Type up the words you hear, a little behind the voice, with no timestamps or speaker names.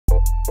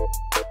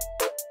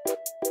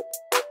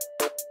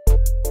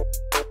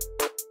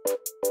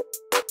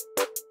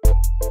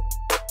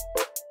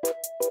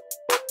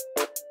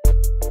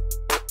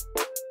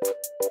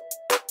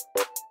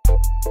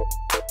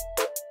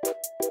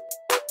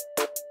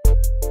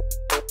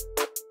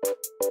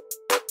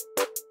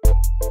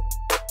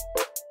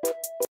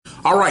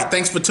All right,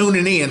 thanks for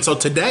tuning in. So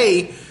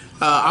today,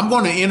 I'm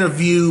going to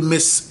interview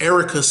Miss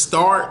Erica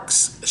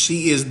Starks.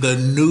 She is the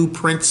new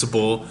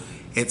principal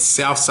at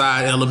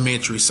Southside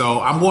Elementary.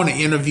 So I'm going to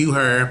interview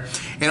her.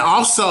 And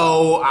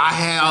also, I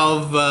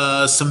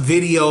have some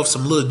video of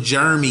some little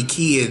germy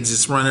kids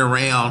that's running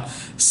around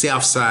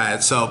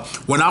Southside. So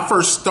when I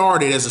first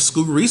started as a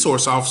school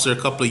resource officer a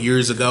couple of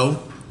years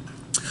ago,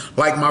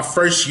 like my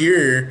first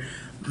year,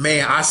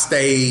 man, I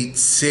stayed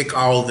sick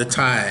all the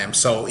time.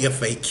 So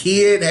if a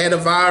kid had a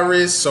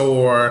virus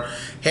or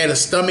had a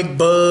stomach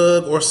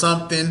bug or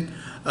something,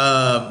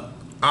 I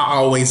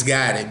always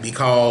got it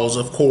because,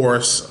 of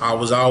course, I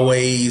was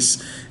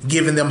always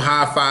giving them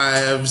high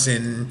fives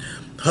and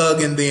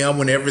hugging them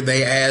whenever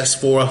they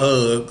asked for a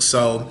hug.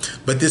 So,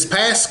 but this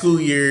past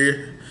school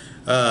year,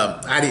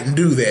 I didn't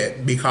do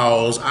that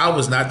because I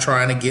was not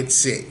trying to get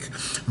sick.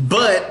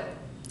 But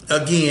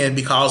again,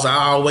 because I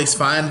always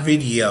find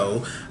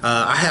video,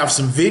 I have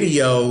some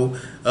video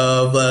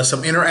of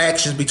some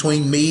interactions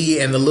between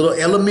me and the little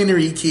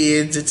elementary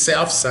kids at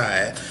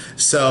Southside.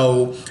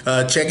 So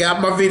check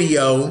out my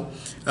video.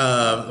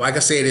 Like I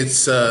said,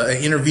 it's an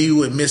interview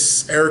with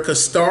Miss Erica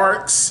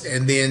Starks,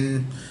 and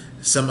then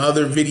some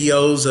other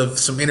videos of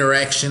some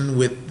interaction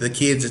with the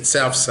kids at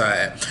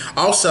Southside.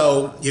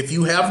 Also, if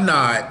you have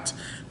not,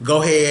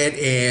 go ahead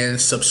and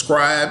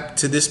subscribe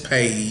to this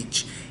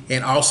page,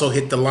 and also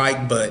hit the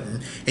like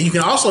button. And you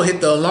can also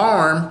hit the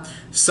alarm,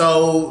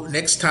 so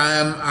next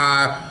time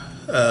I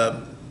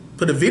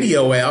put a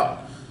video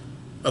out,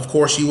 of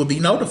course you will be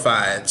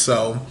notified.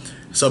 So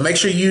make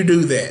sure you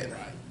do that.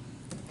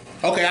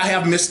 Okay, I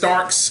have Miss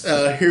Starks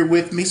here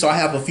with me, so I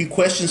have a few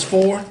questions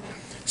for her.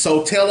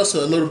 So tell us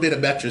a little bit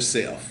about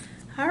yourself.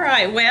 All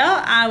right,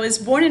 well, I was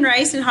born and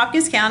raised in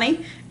Hopkins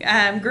County.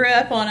 Grew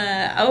up on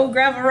an old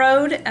gravel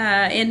road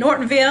in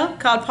Nortonville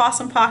called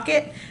Possum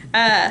Pocket.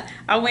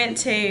 I went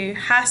to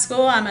high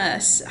school. I'm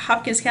a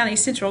Hopkins County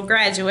Central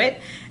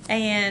graduate,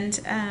 and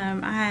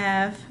I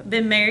have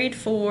been married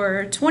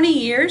for 20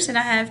 years, and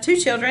I have 2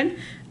 children,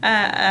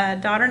 a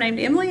daughter named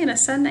Emily and a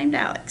son named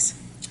Alex.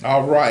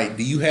 All right.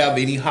 Do you have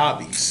any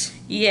hobbies?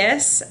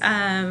 Yes.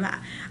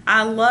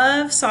 I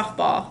love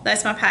softball.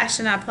 That's my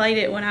passion. I played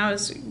it when I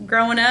was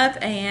growing up,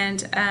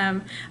 and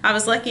I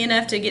was lucky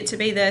enough to get to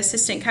be the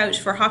assistant coach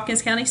for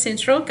Hopkins County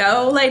Central.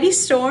 Go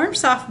Ladies Storm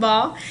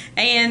softball.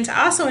 And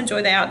I also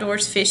enjoy the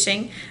outdoors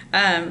fishing.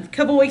 A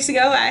couple weeks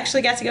ago, I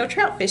actually got to go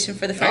trout fishing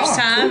for the first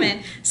time, cool.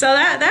 And so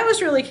that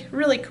was really,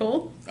 really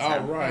cool. All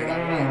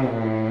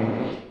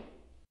right.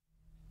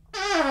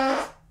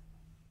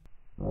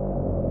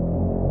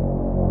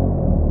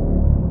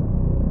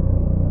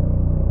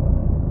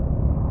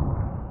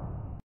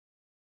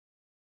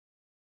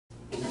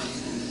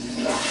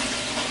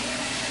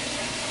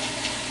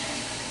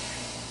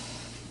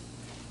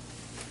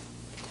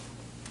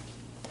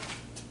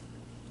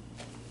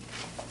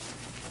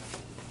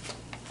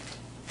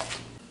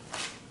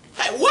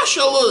 Wash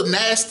your little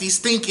nasty,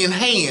 stinking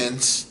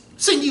hands.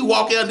 Seen you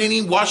walk out and didn't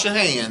even wash your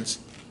hands.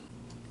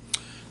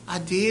 I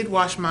did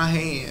wash my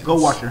hands. Go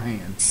wash your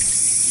hands.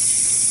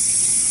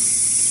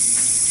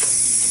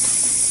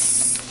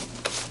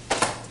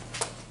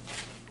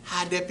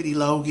 Hi, Deputy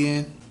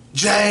Logan.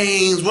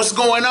 James, what's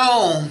going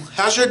on?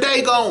 How's your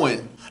day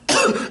going?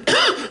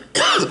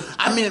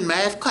 I'm in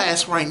math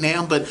class right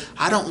now, but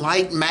I don't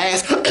like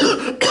math.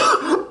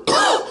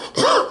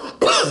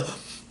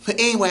 But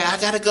anyway, I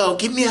gotta go.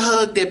 Give me a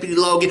hug, Deputy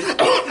Logan.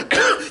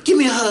 Give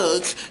me a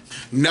hug.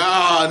 No,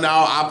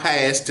 I'll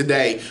pass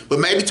today. But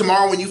maybe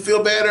tomorrow when you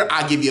feel better,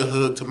 I'll give you a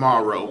hug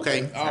tomorrow,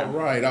 okay? All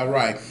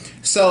right.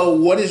 So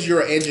what is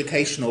your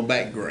educational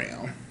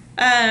background?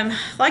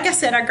 Like I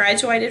said, I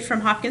graduated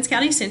from Hopkins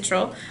County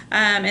Central,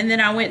 and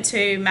then I went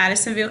to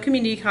Madisonville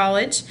Community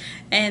College,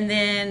 and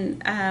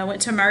then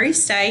went to Murray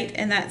State,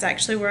 and that's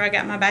actually where I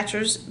got my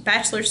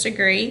bachelor's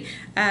degree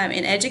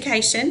in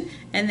education,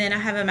 and then I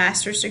have a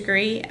master's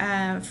degree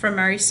from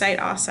Murray State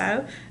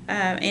also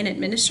in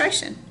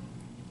administration.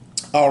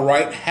 All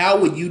right. How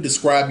would you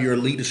describe your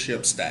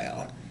leadership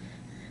style?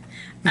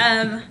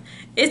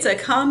 It's a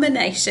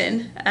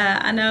combination.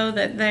 I know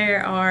that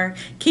there are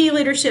key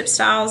leadership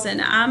styles,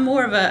 and I'm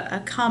more of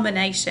a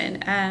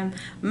combination.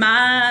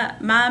 My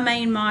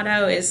main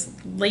motto is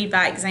lead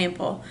by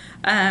example.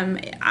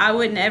 I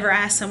would never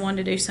ask someone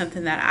to do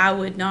something that I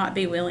would not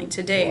be willing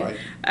to do.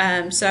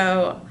 Right.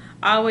 So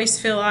I always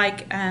feel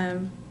like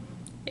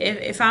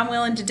if I'm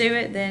willing to do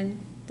it,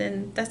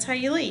 then that's how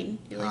you lead.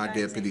 Hi,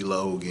 Deputy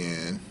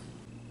Logan.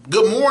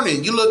 Good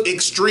morning. You look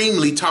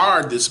extremely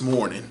tired this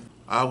morning.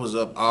 I was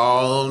up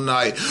all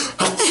night.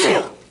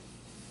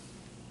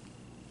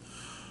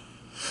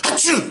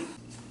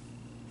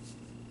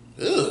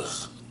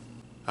 Ugh.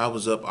 I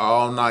was up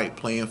all night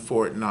playing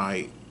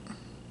Fortnite.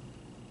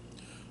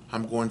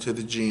 I'm going to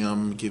the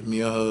gym. Give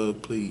me a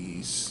hug,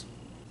 please.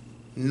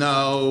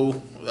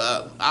 No,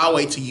 I'll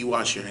wait till you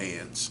wash your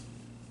hands.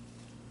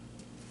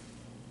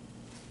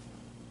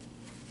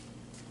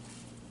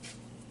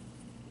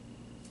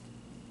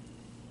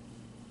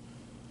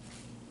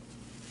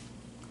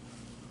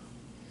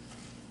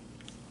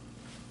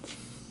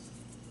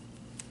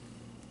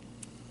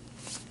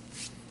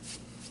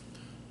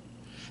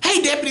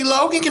 Hey, Deputy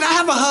Logan, can I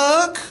have a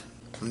hug?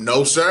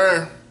 No,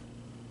 sir.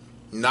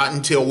 Not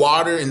until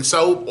water and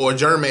soap or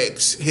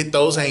Germ-X hit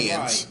those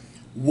hands. Right.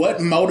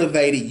 What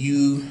motivated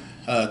you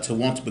to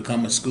want to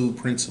become a school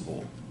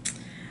principal?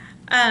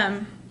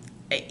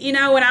 You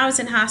know, when I was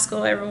in high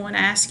school, everyone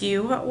asked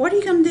you, what are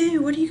you going to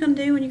do? What are you going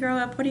to do when you grow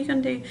up? What are you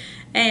going to do?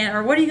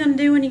 Or what are you going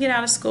to do when you get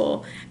out of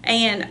school?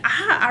 And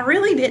I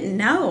really didn't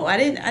know. I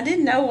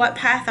didn't know what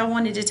path I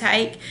wanted to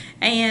take.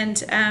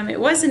 And it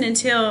wasn't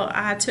until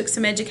I took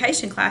some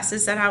education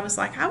classes that I was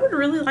like, I would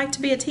really like to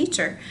be a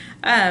teacher.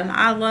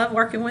 I love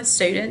working with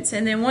students.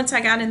 And then once I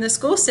got in the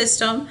school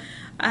system,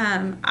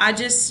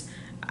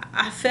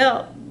 I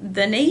felt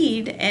the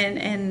need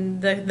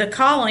and the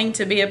calling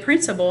to be a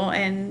principal,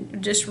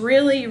 and just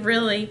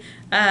really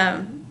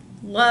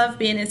love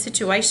being in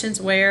situations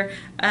where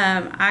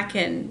I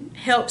can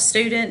help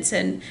students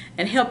and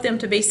help them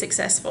to be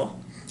successful.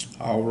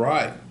 All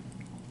right.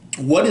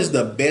 What is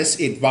the best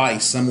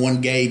advice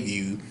someone gave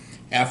you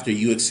after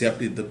you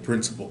accepted the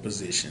principal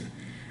position?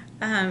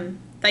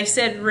 They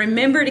said,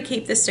 remember to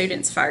keep the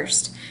students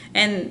first.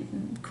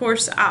 And of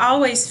course, I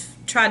always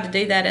tried to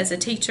do that as a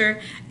teacher,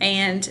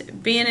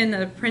 and being in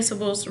the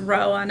principal's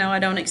role, I know I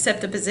don't accept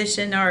the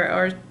position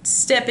or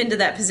step into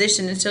that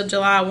position until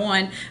July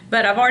 1,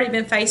 but I've already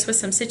been faced with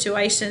some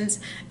situations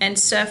and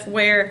stuff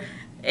where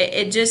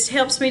it just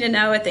helps me to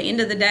know at the end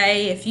of the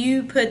day, if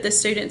you put the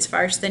students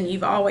first, then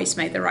you've always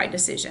made the right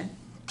decision.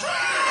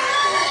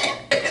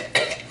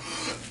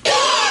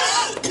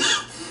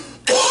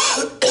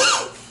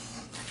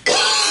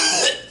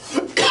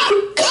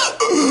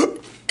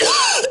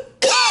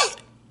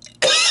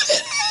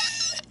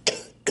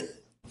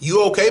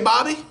 You okay,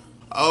 Bobby?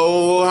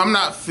 Oh, I'm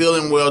not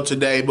feeling well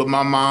today, but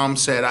my mom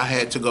said I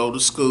had to go to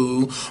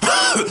school.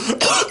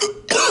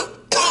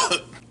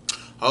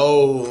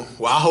 Oh,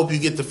 well, I hope you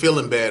get to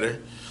feeling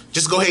better.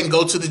 Just go ahead and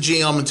go to the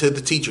gym until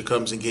the teacher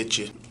comes and gets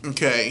you.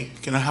 Okay,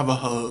 can I have a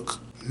hug?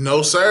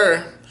 No,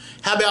 sir.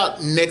 How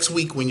about next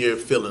week when you're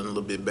feeling a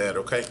little bit better,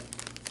 okay?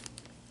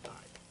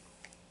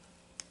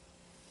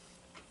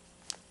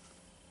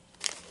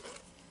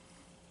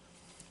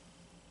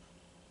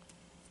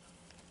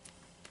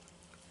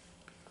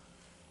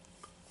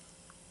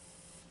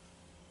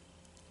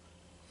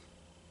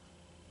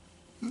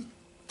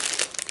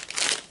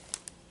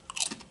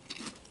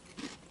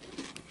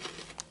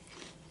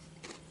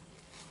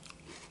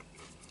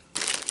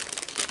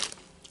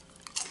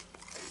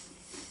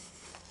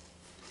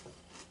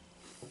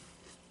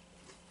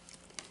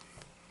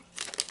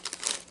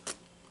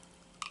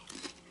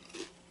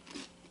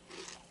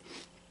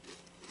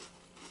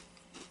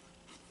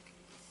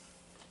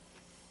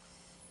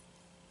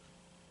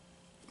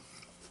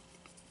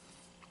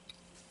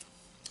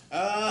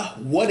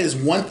 What is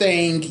one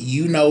thing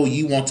you know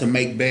you want to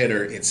make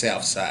better at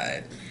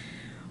Southside?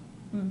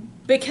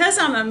 Because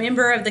I'm a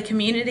member of the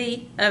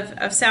community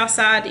of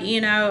Southside, you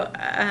know,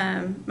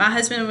 my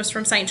husband was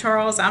from St.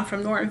 Charles, I'm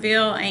from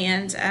Nortonville,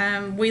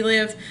 and we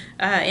live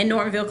in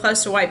Nortonville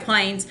close to White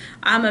Plains.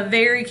 I'm a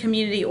very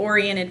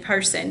community-oriented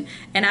person,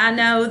 and I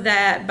know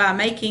that by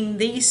making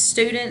these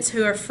students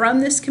who are from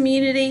this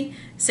community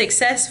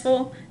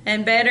successful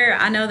and better,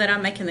 I know that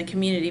I'm making the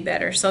community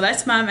better. So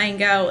that's my main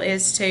goal,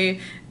 is to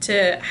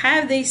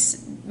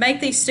make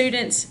these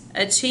students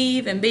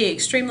achieve and be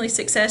extremely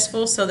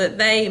successful so that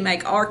they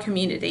make our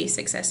community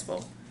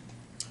successful.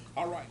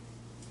 All right.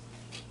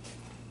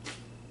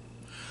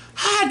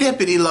 Hi,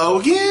 Deputy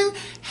Logan.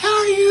 How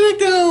are you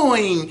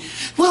doing?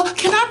 Well,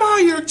 can I borrow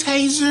your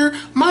taser?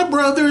 My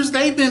brothers,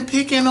 they've been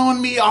picking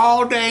on me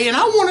all day, and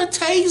I want to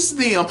tase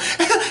them.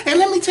 And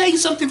let me tell you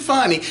something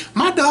funny.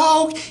 My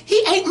dog,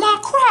 he ate my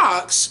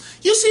Crocs.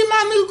 You see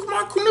my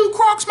new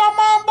Crocs my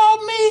mom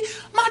bought me?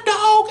 My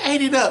dog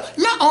ate it up.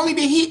 Not only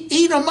did he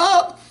eat them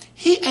up,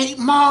 he ate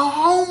my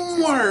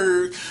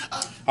homework.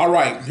 All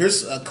right,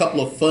 here's a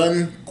couple of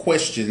fun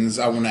questions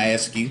I want to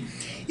ask you.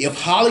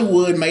 If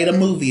Hollywood made a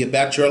movie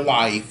about your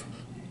life,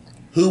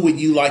 who would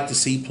you like to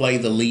see play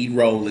the lead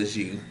role as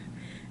you?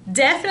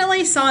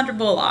 Definitely Sandra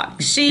Bullock.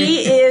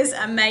 She is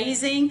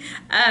amazing.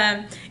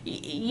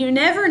 You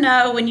never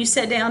know when you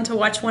sit down to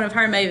watch one of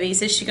her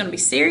movies. Is she going to be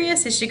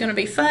serious? Is she going to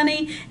be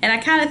funny? And I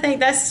kind of think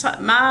that's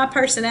my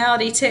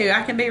personality too.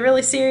 I can be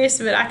really serious,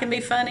 but I can be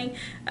funny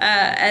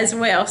as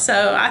well.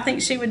 So I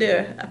think she would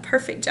do a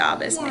perfect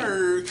job as me.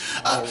 Right.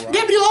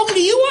 Deputy Logan,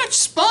 do you watch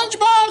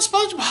SpongeBob?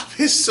 SpongeBob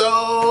is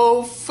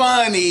so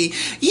funny.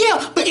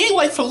 Yeah, but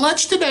anyway, for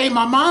lunch today,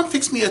 my mom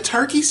fixed me a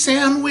turkey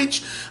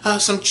sandwich,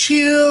 some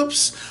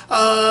chips,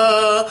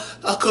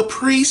 a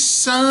Capri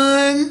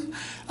Sun.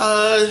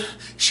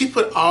 She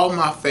put all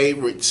my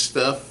favorite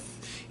stuff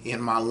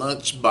in my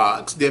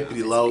lunchbox,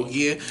 Deputy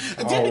Logan.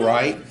 All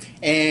right.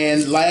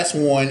 And last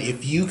one,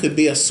 if you could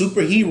be a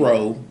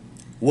superhero,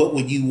 what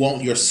would you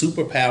want your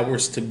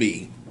superpowers to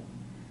be?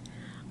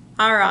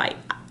 All right.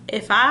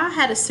 If I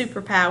had a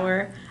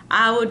superpower,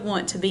 I would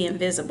want to be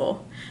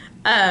invisible.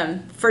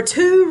 For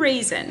two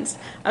reasons.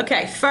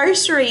 Okay,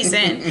 first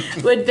reason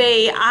would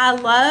be I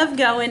love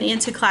going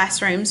into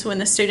classrooms when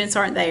the students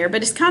aren't there,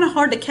 but it's kind of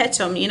hard to catch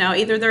them, you know,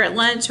 either they're at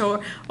lunch or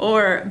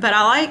but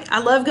I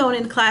love going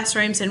into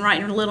classrooms and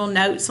writing little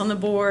notes on the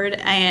board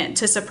and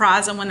to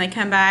surprise them when they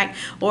come back,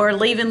 or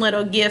leaving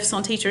little gifts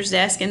on teachers'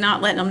 desk and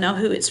not letting them know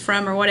who it's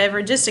from or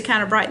whatever, just to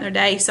kind of brighten their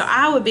day. So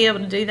I would be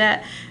able to do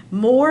that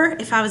more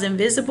if I was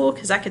invisible,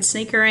 because I could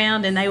sneak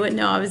around and they wouldn't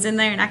know I was in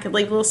there, and I could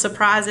leave little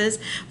surprises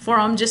for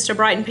them just to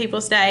brighten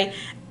people's day.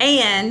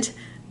 And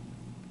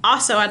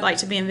also, I'd like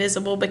to be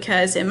invisible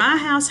because in my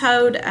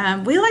household,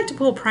 we like to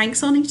pull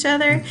pranks on each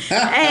other.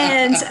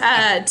 And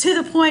to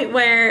the point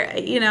where,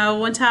 you know,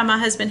 one time my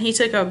husband, he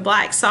took a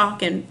black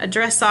sock and a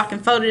dress sock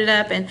and folded it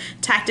up and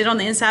tacked it on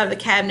the inside of the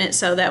cabinet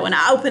so that when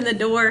I opened the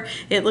door,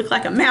 it looked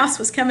like a mouse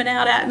was coming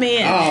out at me.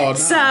 And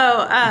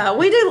so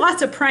we do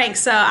lots of pranks.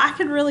 So I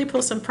could really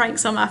pull some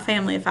pranks on my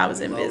family if I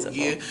was invisible.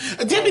 Yeah.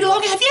 Deputy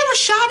Logan, have you ever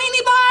shot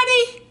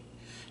anybody?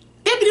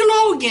 Deputy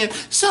Logan,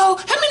 so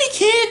how many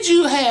kids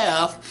you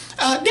have?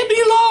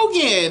 Deputy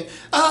Logan,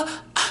 I'm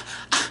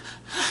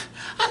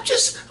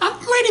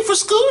ready for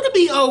school to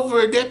be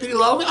over, Deputy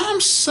Logan. I'm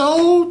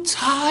so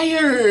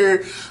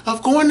tired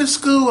of going to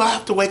school. I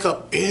have to wake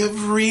up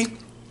every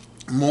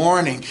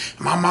morning.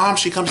 My mom,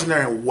 she comes in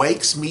there and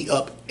wakes me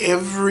up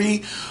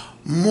every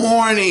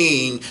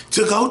morning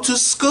to go to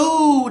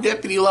school,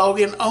 Deputy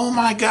Logan. Oh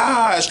my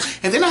gosh.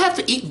 And then I have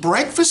to eat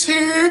breakfast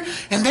here,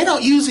 and they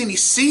don't use any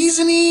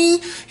seasoning,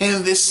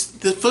 and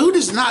the food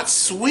is not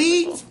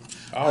sweet.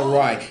 All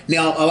right.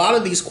 Now, a lot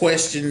of these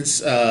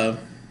questions I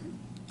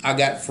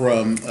got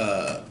from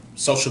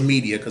social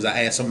media because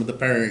I asked some of the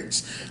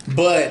parents.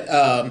 But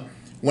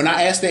when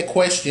I asked that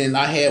question,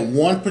 I had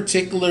one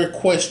particular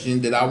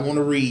question that I want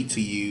to read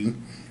to you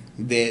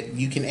that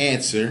you can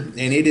answer,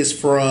 and it is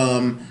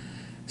from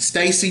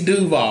Stacy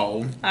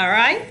Duval. All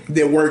right.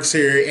 That works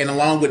here, and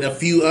along with a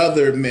few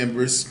other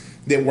members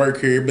that work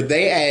here. But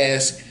they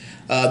ask,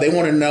 they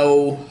want to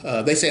know,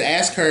 they said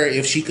ask her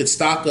if she could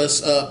stock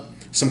us up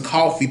some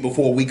coffee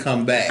before we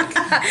come back.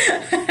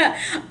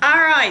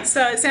 All right.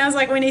 So it sounds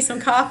like we need some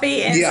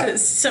coffee and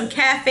some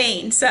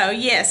caffeine. So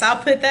yes,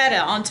 I'll put that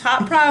on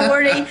top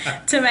priority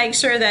to make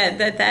sure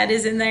that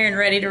is in there and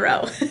ready to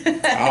roll.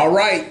 All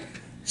right.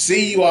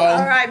 See you all.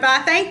 All right.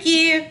 Bye. Thank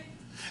you.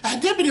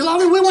 Deputy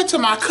Logan, we went to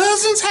my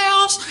cousin's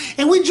house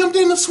and we jumped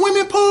in the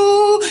swimming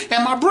pool,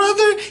 and my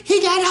brother, he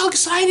got all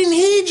excited and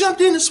he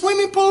jumped in the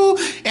swimming pool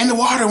and the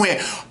water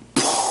went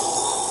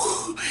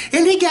poof,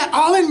 and he got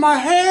all in my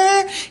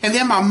hair. And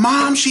then my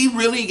mom, she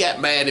really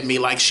got mad at me,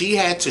 like she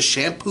had to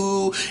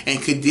shampoo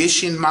and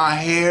condition my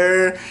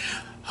hair.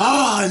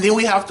 Oh, and then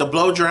we have to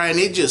blow dry, and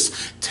it just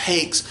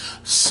takes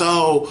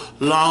so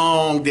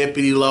long,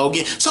 Deputy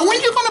Logan. So when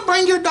you gonna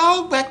bring your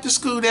dog back to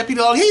school, Deputy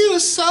Logan? He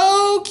was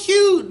so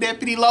cute,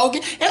 Deputy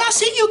Logan. And I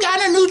see you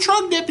got a new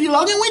truck, Deputy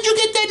Logan. When'd you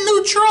get that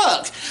new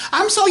truck?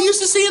 I'm so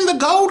used to seeing the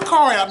gold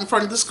car out in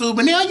front of the school,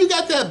 but now you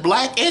got that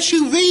black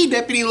SUV,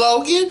 Deputy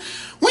Logan.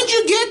 When'd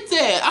you get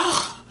that?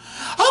 Oh,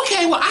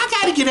 okay, well, I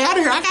gotta get out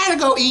of here. I gotta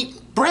go eat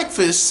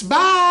breakfast.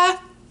 Bye.